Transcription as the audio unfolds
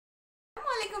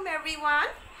Assalamualaikum everyone.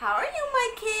 How are you my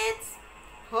kids?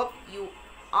 Hope you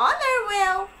all are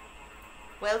well.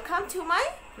 Welcome to my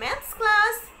maths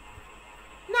class.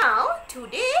 Now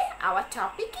today our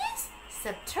topic is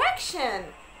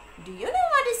subtraction. Do you know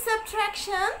what is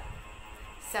subtraction?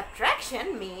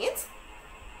 Subtraction means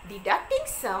deducting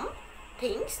some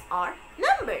things or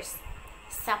numbers.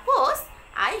 Suppose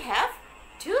I have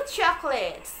 2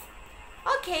 chocolates.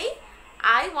 Okay,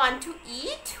 I want to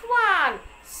eat one.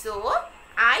 So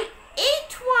I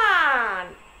ate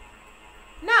one.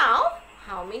 Now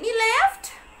how many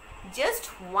left? Just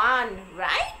one,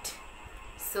 right?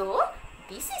 So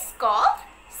this is called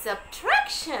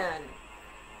subtraction.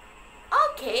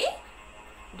 Okay,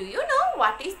 do you know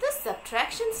what is the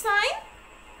subtraction sign?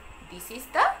 This is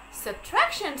the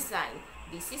subtraction sign.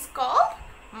 This is called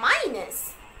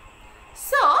minus.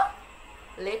 So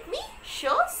let me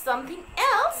show something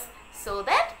else so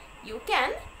that you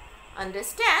can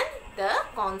understand the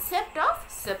concept of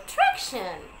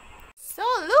subtraction. So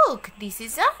look, this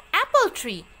is an apple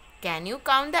tree. Can you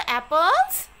count the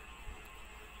apples?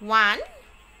 1,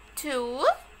 2,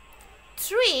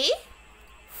 3,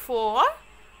 4,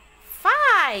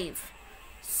 5.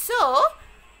 So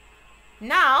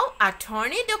now a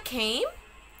tornado came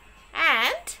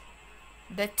and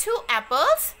the 2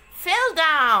 apples fell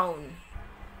down.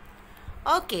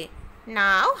 Okay,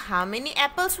 now how many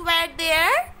apples were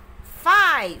there?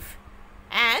 5.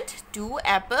 And 2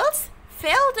 apples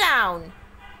fell down.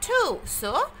 2.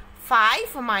 So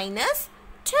 5 minus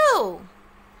 2.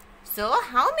 So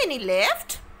how many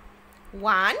left?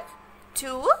 1,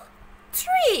 2,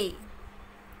 3.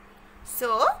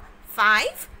 So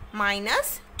 5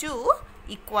 minus 2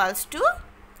 equals to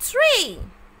 3.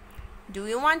 Do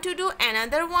you want to do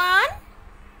another one?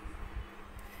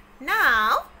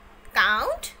 Now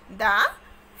count the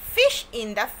fish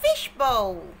in the fish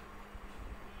bowl.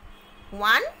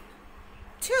 1,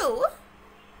 2,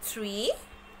 3,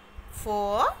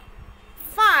 4,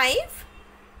 5,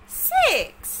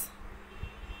 6.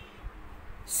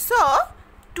 So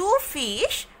 2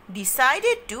 fish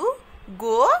decided to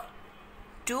go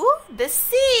to the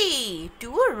sea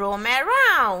to roam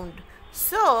around.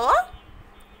 So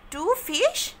 2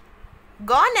 fish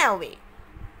gone away.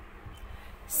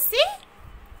 See,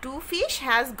 2 fish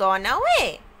has gone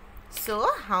away. So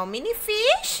how many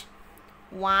fish?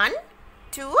 1,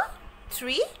 2,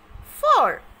 3,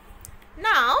 4.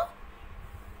 Now,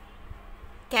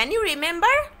 can you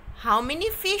remember how many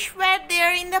fish were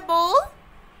there in the bowl?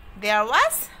 There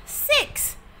was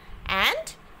 6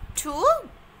 and 2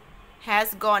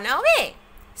 has gone away.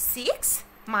 6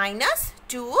 minus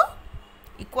 2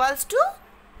 equals to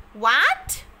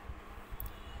what?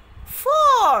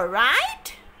 4,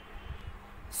 right?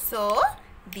 So,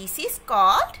 this is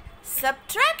called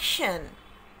subtraction.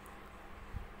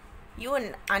 You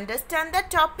understand the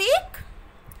topic?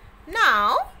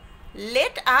 Now,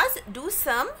 let us do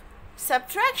some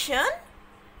subtraction.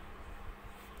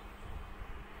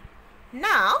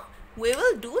 Now, we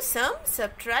will do some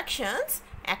subtractions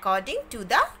according to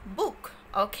the book.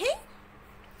 Okay?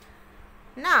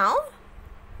 Now,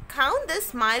 count the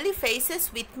smiley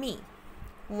faces with me.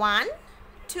 1,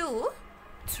 2,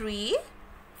 3,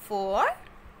 4,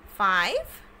 5,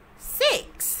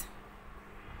 6.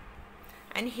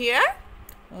 And here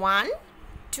 1,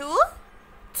 2,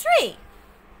 3.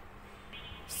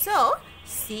 So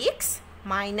 6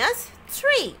 minus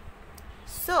 3.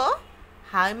 So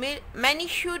how many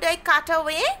should I cut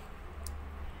away?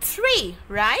 3,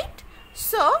 right?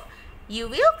 So you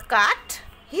will cut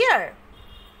here.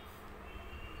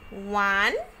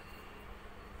 1,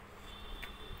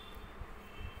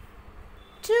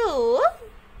 2,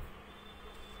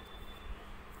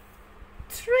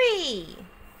 3.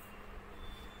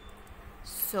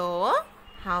 So,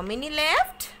 how many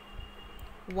left?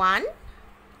 1,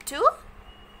 2,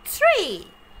 3.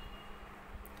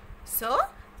 So,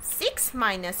 6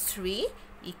 minus 3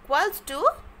 equals to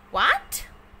what?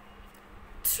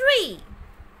 3.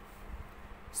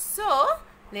 So,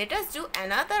 let us do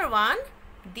another one.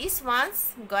 This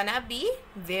one's gonna be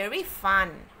very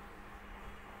fun.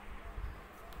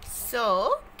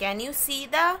 So, can you see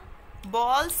the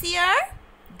balls here?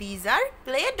 These are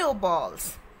Play-Doh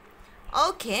balls.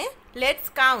 Okay, let's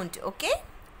count, okay?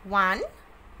 1,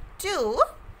 2,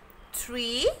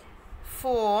 3,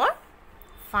 4,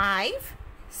 5,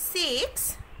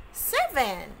 6,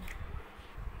 7.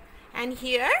 And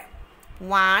here,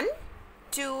 1,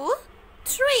 2,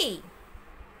 3.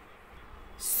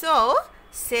 So,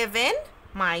 7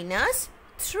 minus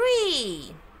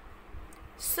 3.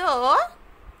 So,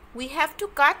 we have to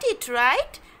cut it,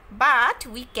 right? But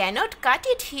we cannot cut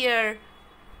it here,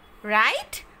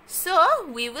 right? So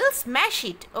we will smash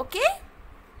it, okay?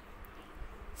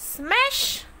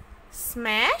 Smash,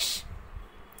 smash.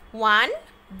 1,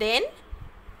 then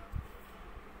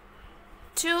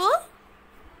 2,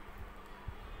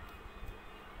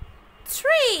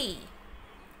 3.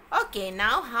 Okay,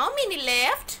 now how many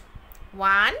left?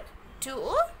 1,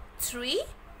 2, 3,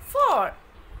 4.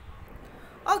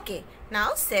 Okay,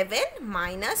 now 7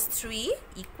 minus 3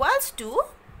 equals to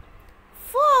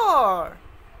 4.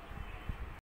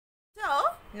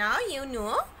 So, now you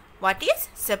know what is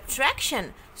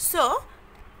subtraction. So,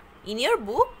 in your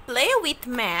book, Play with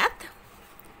Math,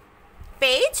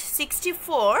 page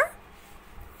 64,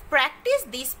 practice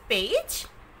this page,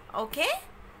 okay,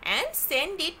 and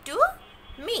send it to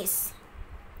Miss.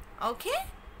 Okay,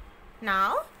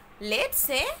 now let's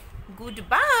say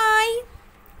goodbye.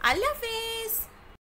 Allah Hafiz.